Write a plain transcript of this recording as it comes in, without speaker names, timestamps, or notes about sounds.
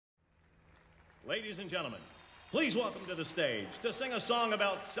Ladies and gentlemen, please welcome to the stage to sing a song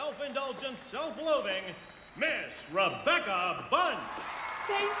about self-indulgence, self-loathing, Miss Rebecca Bunch.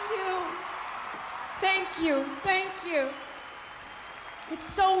 Thank you. Thank you. Thank you. It's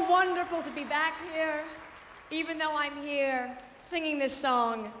so wonderful to be back here, even though I'm here singing this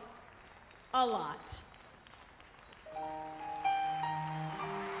song a lot.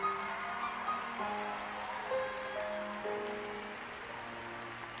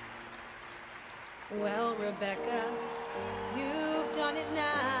 Well, Rebecca, you've done it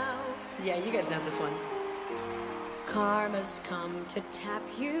now. Yeah, you guys know this one. Karma's come to tap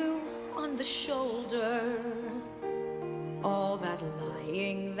you on the shoulder. All that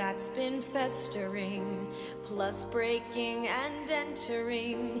lying that's been festering, plus breaking and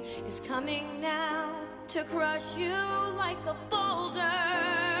entering, is coming now to crush you like a boulder.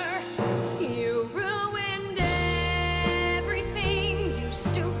 You ruined everything, you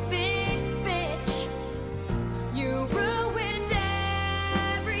stupid bitch. You ruined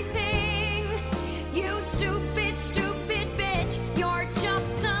everything, you stupid, stupid bitch. You're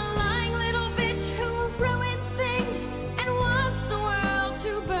just a lying little bitch who ruins things and wants the world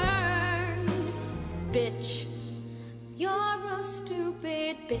to burn. Bitch, you're a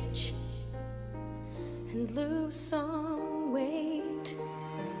stupid bitch. And lose some